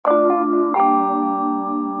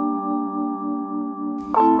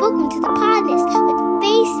Welcome to the Podnas with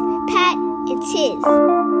Face, Pat, and Tiz.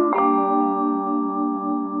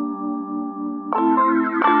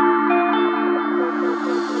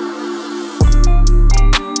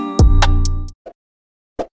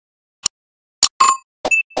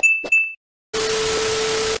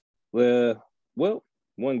 Well,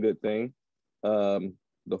 one good thing. The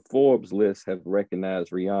Forbes list have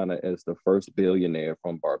recognized Rihanna as the first billionaire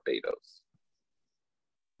from Barbados.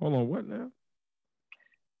 Hold on, what now?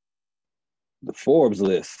 The Forbes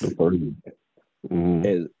list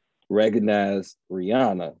has recognized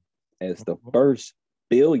Rihanna as the first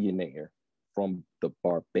billionaire from the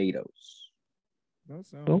Barbados. That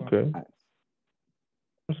sounds okay. Like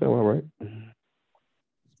That sounds all right.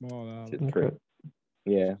 small island. Okay.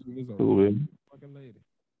 Yeah. Cool, man. Fucking lady.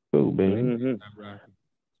 Cool, man. I'm Rocky.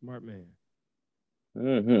 Smart man.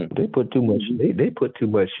 They put too much. They put too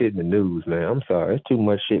much shit in the news, man. I'm sorry, it's too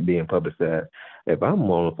much shit being publicized. If I'm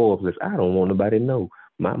on the Forbes list, I don't want nobody to know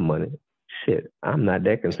my money. Shit, I'm not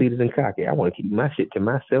that conceited and cocky. I want to keep my shit to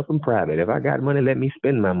myself and private. If I got money, let me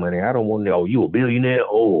spend my money. I don't want to. Oh, you a billionaire?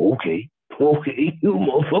 Oh, okay, you a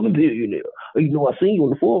motherfucking billionaire. You know, I seen you on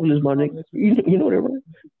the Forbes list, my nigga. You know that, right?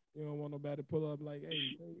 You don't want nobody to pull up like,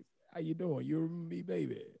 hey, how you doing? You remember me,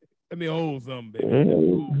 baby? Let me hold something, baby.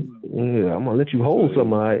 Yeah, I'm gonna let you hold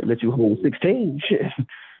something. I let you hold 16. Shit,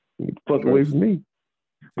 fuck away from me.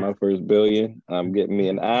 My first billion. I'm getting me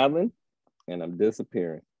an island, and I'm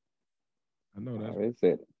disappearing. I know that's That's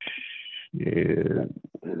it. Yeah.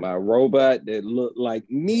 My robot that looked like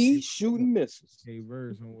me shooting missiles. a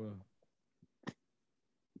verse somewhere.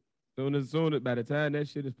 Soon as by the time that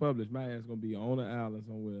shit is published, my ass gonna be on an island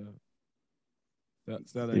somewhere.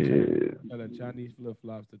 Selling Chinese flip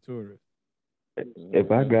flops to tourists. If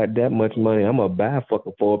I got that much money, I'm gonna buy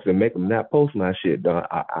fucking Forbes and make them not post my shit. Dog.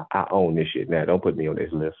 I own this shit now. Don't put me on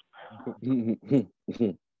this list.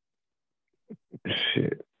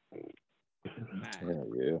 Shit. Hell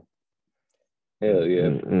yeah. Hell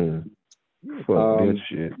yeah. Fuck that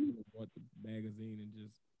shit. Bought the magazine and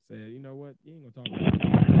just said, you know what? You ain't gonna talk about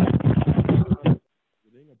it.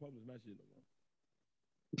 They ain't gonna publish my shit no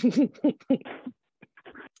more.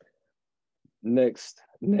 Next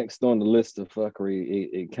on the list of fuckery,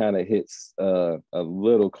 it kind of hits a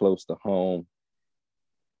little close to home,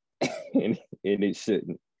 and it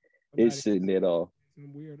shouldn't. It shouldn't at all.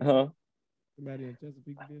 Huh? Somebody in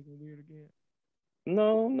Chesapeake did some weird again.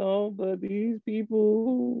 No, but these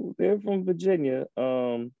people, they're from Virginia.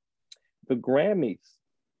 The Grammys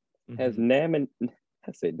has nominated.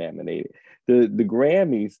 The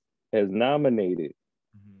Grammys has nominated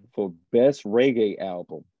for best reggae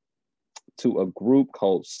album to a group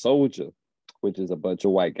called SOJA, which is a bunch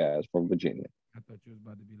of white guys from Virginia. I thought you was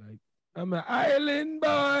about to be like, I'm an island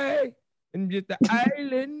boy. I'm just an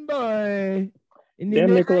island boy. And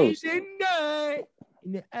Damn near close. In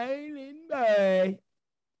the island boy.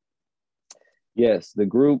 Yes, the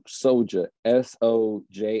group SOJA,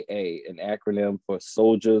 SOJA, an acronym for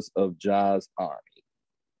Soldiers of Jah's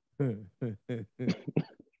Army.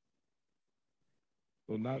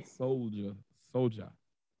 So not soldier, SOJA.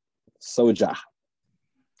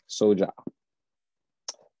 SOJA.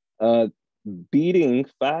 Beating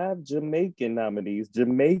 5 Jamaican nominees.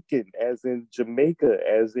 Jamaican, as in Jamaica,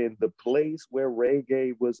 as in the place where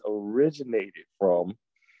reggae was originated from.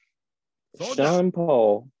 SOJA. Sean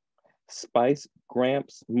Paul, Spice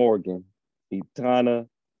Gramps Morgan, Etana,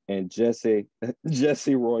 and Jesse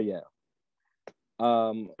Royale.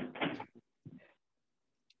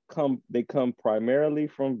 They come primarily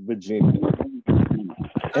from Virginia,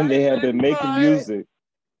 and they have been making music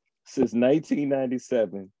since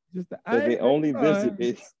 1997. But they only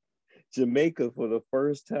visited Jamaica for the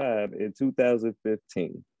first time in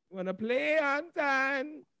 2015. Wanna play on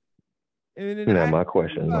time? Now my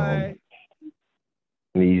question,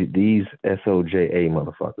 these SOJA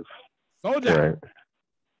motherfuckers. SOJA. Right?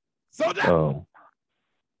 SOJA.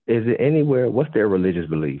 Is it anywhere? What's their religious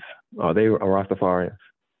belief? Are they Rastafarians?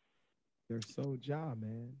 They're SOJA,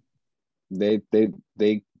 man.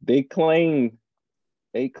 They claim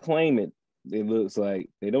it. It looks like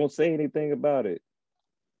they don't say anything about it,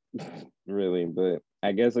 really. But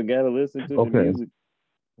I guess I gotta listen to the music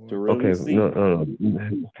to really see. No.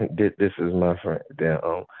 This is my friend.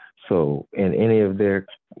 So in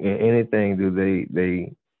anything do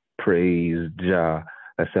they praise Jah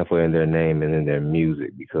except for in their name and in their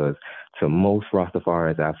music? Because to most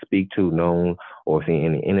Rastafarians I speak to, known or seen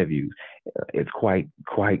any interviews, it's quite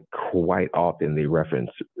often they reference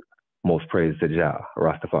most praises to Jah,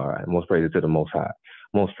 Rastafari, most praises to the Most High,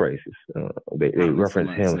 most praises. They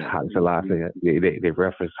reference him, Selassie. They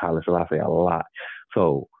reference Haile Selassie a lot.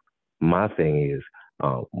 So my thing is,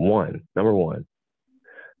 Number one,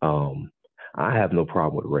 I have no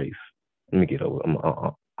problem with race. Let me get over.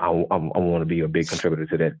 I want to be a big contributor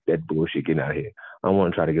to that bullshit getting out of here. I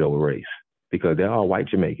want to try to get over race because there are white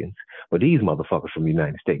Jamaicans, but these motherfuckers from the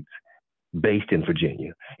United States, based in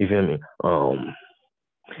Virginia. You feel me?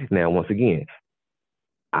 Now once again,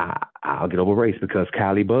 I'll get over race because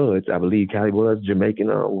Cali Buds, I believe Cali Buds, Jamaican,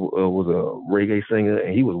 was a reggae singer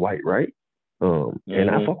and he was white, right? And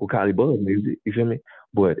I fuck with Cali Buds music. You feel me?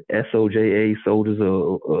 But SOJA, Soldiers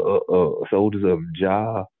of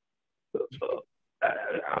Jah.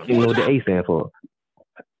 I don't even know what the A stand for.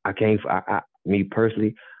 Me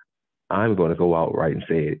personally, I'm going to go out right and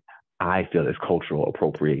say it. I feel it's cultural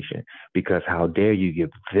appropriation because how dare you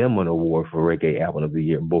give them an award for Reggae Album of the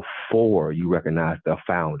Year before you recognize the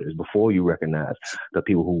founders, before you recognize the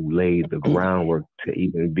people who laid the groundwork to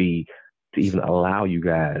even allow you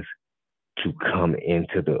guys to come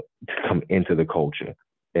into the culture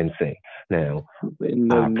and sing. Now,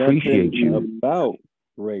 I appreciate you about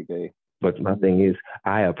reggae. But my thing is,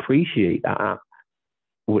 I appreciate,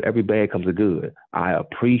 with every bad comes a good. I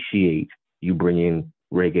appreciate you bringing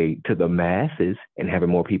reggae to the masses and having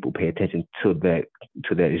more people pay attention to that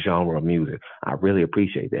genre of music. I really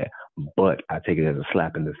appreciate that. But I take it as a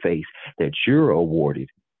slap in the face that you're awarded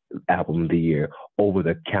Album of the Year over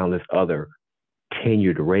the countless other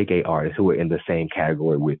tenured reggae artists who are in the same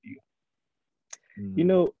category with you. You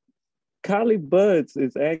know, Cali Buds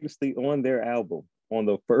is actually on their album. On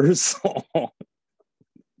the first song.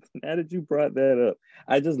 Now that you brought that up,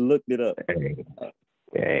 I just looked it up.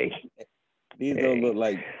 These don't look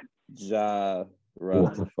like Ja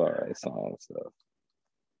Rastafari song stuff.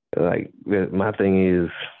 Like my thing is,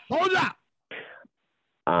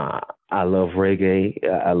 I love reggae.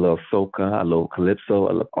 I love soca. I love calypso.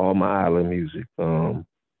 I love all my island music. You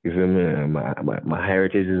feel me? My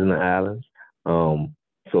heritage is in the islands.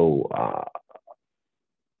 So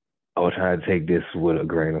I will try to take this with a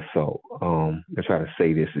grain of salt. And try to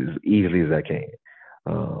say this as easily as I can.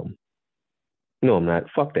 No, I'm not.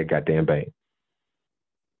 Fuck that goddamn bank.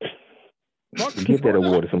 Give that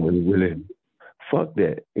award to someone who really. Fuck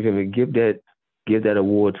that. You feel me? Give that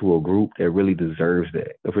award to a group that really deserves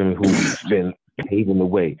that. You feel me? Who's been paving the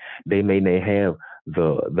way. They may not have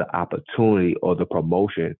the opportunity or the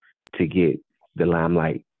promotion to get the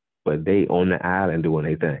limelight, but they on the island doing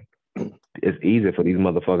their thing. It's easier for these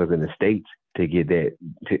motherfuckers in the States to get that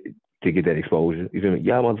to get that exposure. You feel me?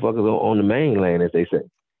 Y'all motherfuckers are on the mainland, as they say.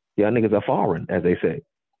 Y'all niggas are foreign, as they say.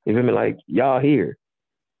 You feel me? Like, y'all here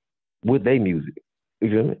with their music. You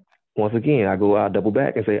feel me? Once again, I'll double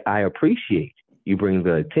back and say, I appreciate you bring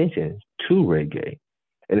the attention to reggae,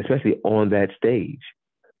 and especially on that stage.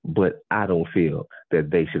 But I don't feel that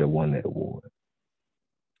they should have won that award.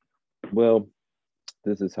 Well,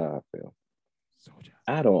 this is how I feel.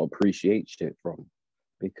 I don't appreciate shit from them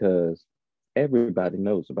because everybody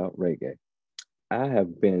knows about reggae. I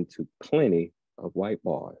have been to plenty of white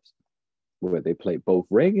bars where they play both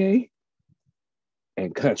reggae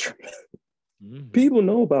and country. Mm-hmm. People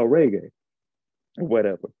know about reggae or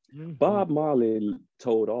whatever. Mm-hmm. Bob Marley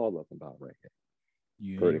told all of them about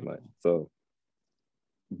reggae, pretty much. So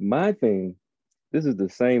my thing, this is the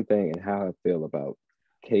same thing and how I feel about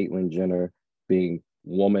Caitlyn Jenner being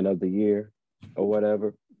Woman of the Year or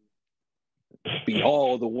whatever. Be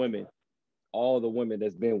all the women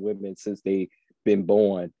that's been women since they been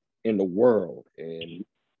born in the world. And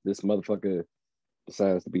this motherfucker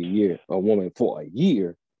decides to be a woman for a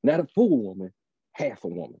year, not a full woman, half a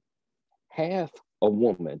woman. Half a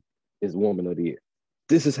woman is Woman of the Year.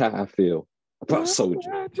 This is how I feel about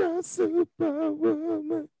SOJA.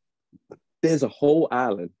 There's a whole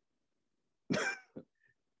island.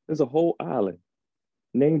 There's a whole island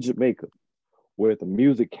named Jamaica where the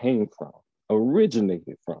music came from,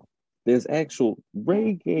 originated from. There's actual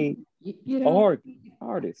reggae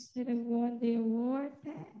artists. Should have won the award,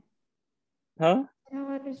 Pat. Huh? I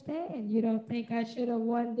don't understand. You don't think I should have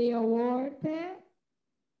won the award, Pat?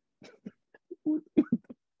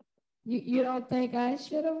 you don't think I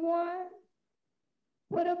should have won?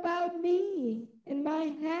 What about me and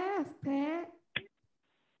my half, Pat?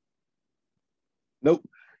 Nope.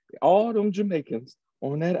 All them Jamaicans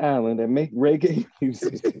on that island that make reggae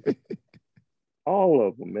music. All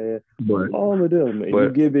of them, man. All of them. Man. You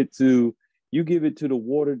give it to the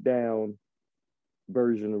watered down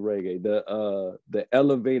version of reggae, the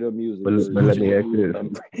elevator music. But let me ask you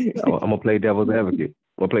this. I'm gonna play devil's advocate.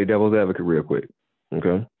 Real quick.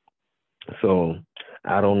 Okay. So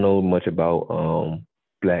I don't know much about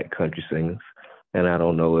black country singers, and I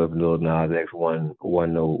don't know if Lil Nas X won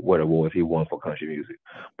what awards he won for country music.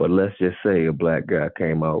 But let's just say a black guy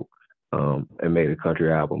came out and made a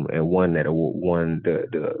country album and won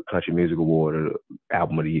the country music award of the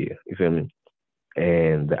album of the year. You feel me?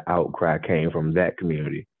 And the outcry came from that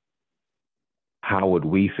community. How would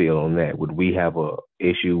we feel on that? Would we have a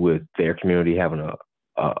issue with their community having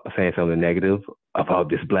saying something negative about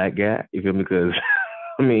this black guy? You feel me? Because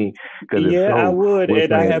I mean, because yeah, I would,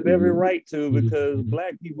 and I have every mm-hmm. right to, because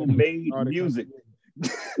black people made music.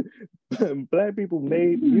 Black people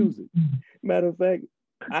made music. Matter of fact,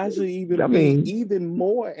 I should even be even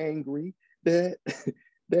more angry that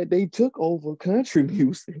they took over country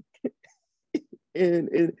music,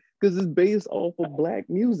 and because it's based off of black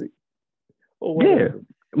music. Yeah,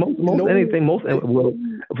 if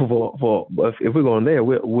we're going there, if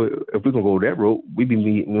we're gonna go that route, we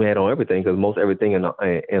be mad on everything, because most everything in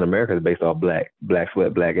America is based off black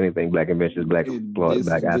sweat, black anything, black inventions, black IP.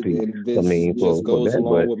 This just goes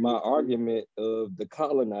along with my argument of the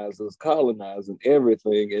colonizers colonizing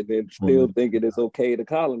everything and then still thinking it's okay to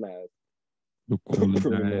colonize.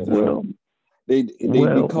 Well, they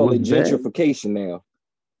call it gentrification now.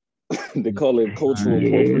 They call it cultural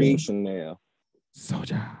appropriation now.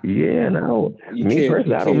 SOJA. Yeah, no. Me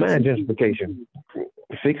personally, I don't mind gentrification.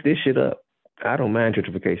 Fix this shit up. I don't mind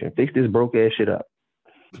gentrification. Fix this broke ass shit up.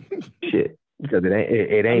 Shit, because it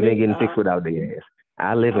ain't been getting fixed without their ass.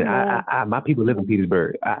 My people live in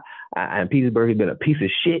Petersburg. And Petersburg has been a piece of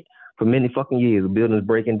shit for many fucking years. Buildings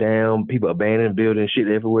breaking down, people abandoning buildings, shit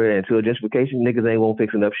everywhere. Until gentrification, niggas ain't won't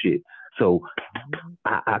fix enough shit. So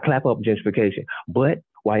I clap up gentrification, but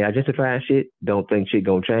while y'all justifying shit, don't think shit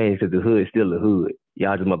gonna change, because the hood is still the hood.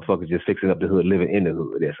 Y'all just motherfuckers just fixing up the hood, living in the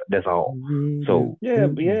hood. That's all. So but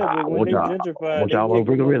when they gentrify, y'all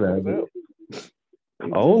to realize.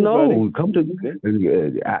 Oh no, come to.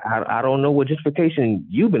 I don't know what gentrification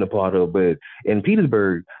you've been a part of, but in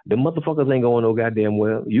Petersburg, the motherfuckers ain't going no goddamn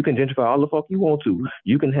well. You can gentrify all the fuck you want to.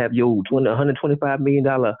 You can have your $125 million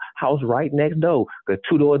house right next door, because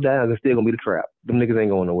 2 doors down is still gonna be the trap. Them niggas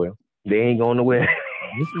ain't going nowhere. They ain't going nowhere.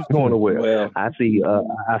 Going nowhere. Well, I see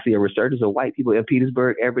a resurgence of white people in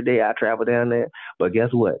Petersburg every day. I travel down there, but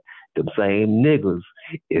guess what? The same niggas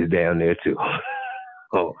is down there too.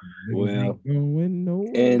 Oh well,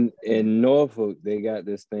 in Norfolk they got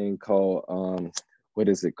this thing called what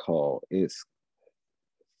is it called? It's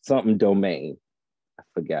something domain. I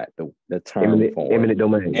forgot the term for eminent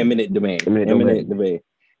domain. Eminent domain.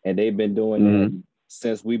 And they've been doing that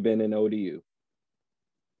since we've been in ODU.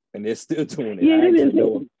 And they're still doing it. I actually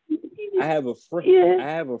know. I have a friend. Yeah.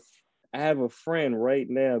 I have a friend right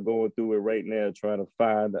now going through it right now, trying to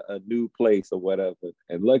find a new place or whatever.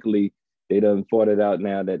 And luckily, they done fought it out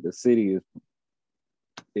now that the city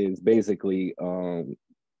is basically going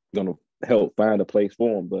to help find a place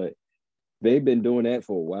for them. But they've been doing that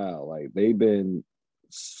for a while. Like they've been,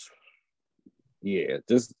 just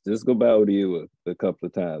go by ODU a couple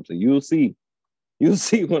of times, and you'll see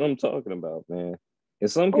what I'm talking about, man. In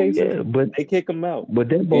some cases, but they kick them out. But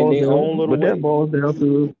that boils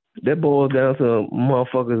down to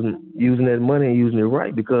motherfuckers using that money and using it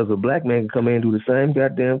right, because a black man can come in and do the same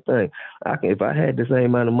goddamn thing. If I had the same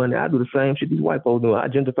amount of money, I'd do the same shit these white folks do. I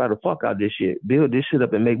gentrify the fuck out this shit, build this shit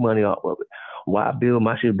up and make money off of it. Why build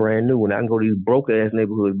my shit brand new when I can go to these broke ass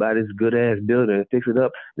neighborhoods, buy this good ass building and fix it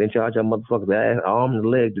up, then charge y'all motherfuckers ass arm and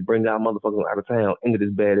leg to bring y'all motherfuckers out of town into this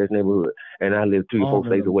bad ass neighborhood, and I live 3 or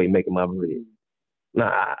 4 states away making my bread.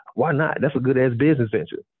 Nah, why not? That's a good ass business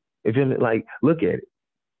venture. If you like, look at it.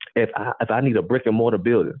 If I need a brick and mortar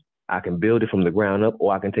building, I can build it from the ground up,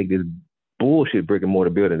 or I can take this bullshit brick and mortar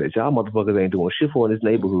building that y'all motherfuckers ain't doing shit for in this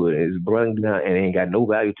neighborhood and it's burning down and ain't got no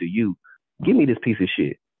value to you. Give me this piece of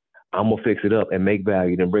shit. I'm gonna fix it up and make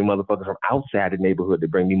value, then bring motherfuckers from outside the neighborhood to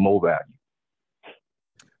bring me more value.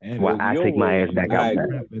 And while I take my ass back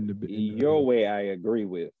outside. Your way I agree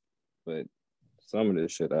with, but some of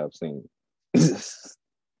this shit I've seen.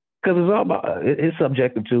 Because it's all about it's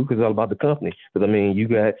subjective too. Because it's all about the company. Because I mean, you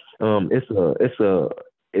got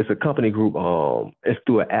it's a company group. It's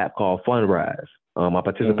through an app called Fundrise. I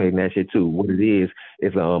participate in that shit too. What it is,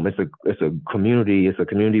 it's a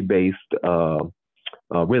community based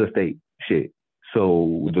real estate shit.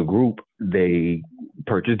 So the group, they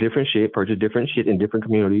purchase different shit in different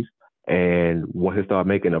communities, and once they start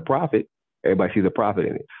making a profit, everybody sees a profit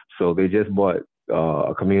in it. So they just bought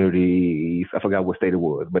a community, I forgot what state it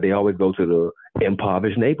was, but they always go to the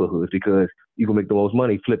impoverished neighborhoods because you can make the most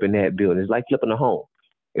money flipping that building. It's like flipping a home.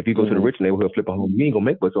 If you go to the rich neighborhood, flip a home, you ain't gonna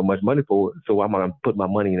make but so much money for it. So I'm gonna put my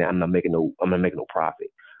money in it. I'm not making no profit.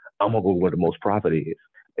 I'm gonna go where the most profit is.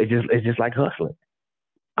 It's just like hustling.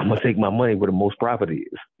 I'm gonna take my money where the most profit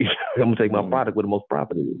is. I'm gonna take my product where the most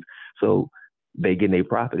profit is. So they getting a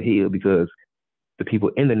profit here because the people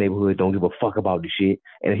in the neighborhood don't give a fuck about the shit,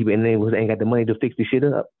 and the people in the neighborhood ain't got the money to fix the shit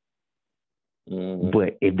up. Mm-hmm.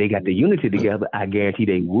 But if they got the unity together, I guarantee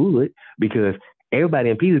they would, because everybody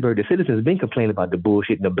in Petersburg, the citizens, been complaining about the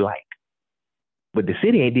bullshit and the blight. But the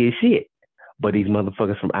city ain't did shit. But these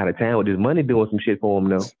motherfuckers from out of town with this money doing some shit for them,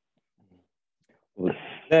 though. Well,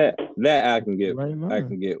 that I can get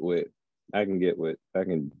with. I can get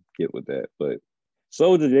with that. But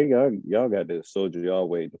SOJA, y'all got this. SOJA, y'all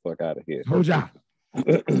wait the fuck out of here. SOJA.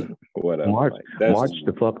 Whatever. March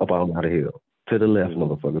the fuck up out of here. To the left,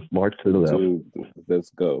 motherfuckers. March to the left.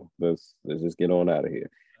 Let's go. Let's just get on out of here.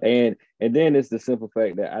 And then it's the simple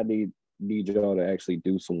fact that I need y'all to actually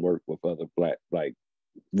do some work with other black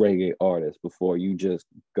reggae artists before you just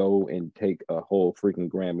go and take a whole freaking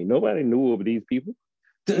Grammy. Nobody knew of these people.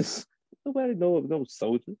 Nobody know of no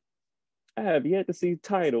SOJA. I have yet to see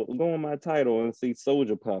Tidal, go on my Tidal and see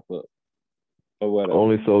SOJA pop up. Or whatever.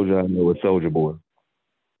 Only SOJA I know is SOJA Boy.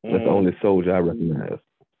 That's the only SOJA I recognize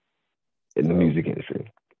in the music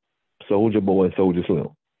industry. SOJA Boy and SOJA Slim.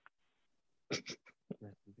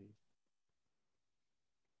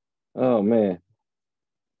 Oh man.